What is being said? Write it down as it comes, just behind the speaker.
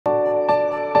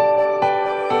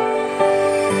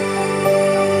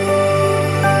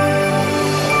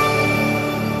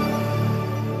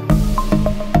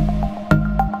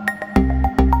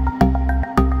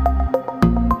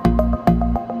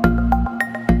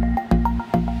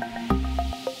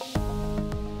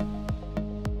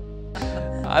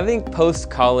I think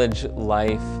post-college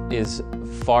life is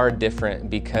far different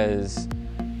because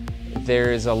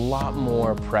there's a lot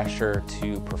more pressure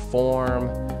to perform.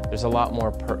 There's a lot more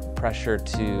pressure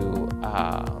to,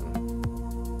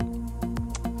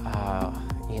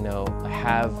 you know,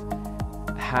 have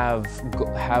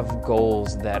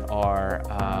goals that are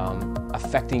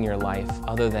affecting your life,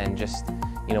 other than just,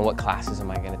 you know, what classes am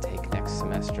I going to take next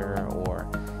semester, or,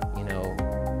 you know,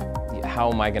 how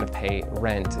am I going to pay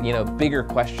rent? You know, bigger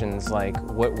questions like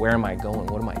where am I going?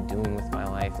 What am I doing with my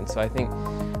life? And so I think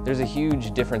there's a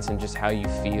huge difference in just how you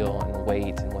feel and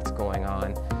weight and what's going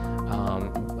on.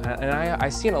 And I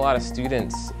see in a lot of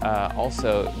students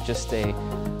also just a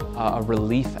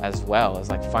relief as well. It's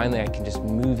like finally I can just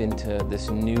move into this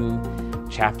new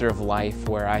chapter of life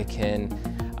where I can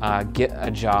get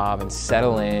a job and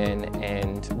settle in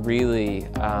and really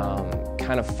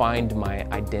kind of find my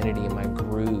identity and my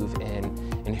groove in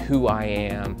who I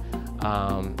am,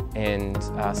 and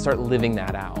start living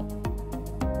that out.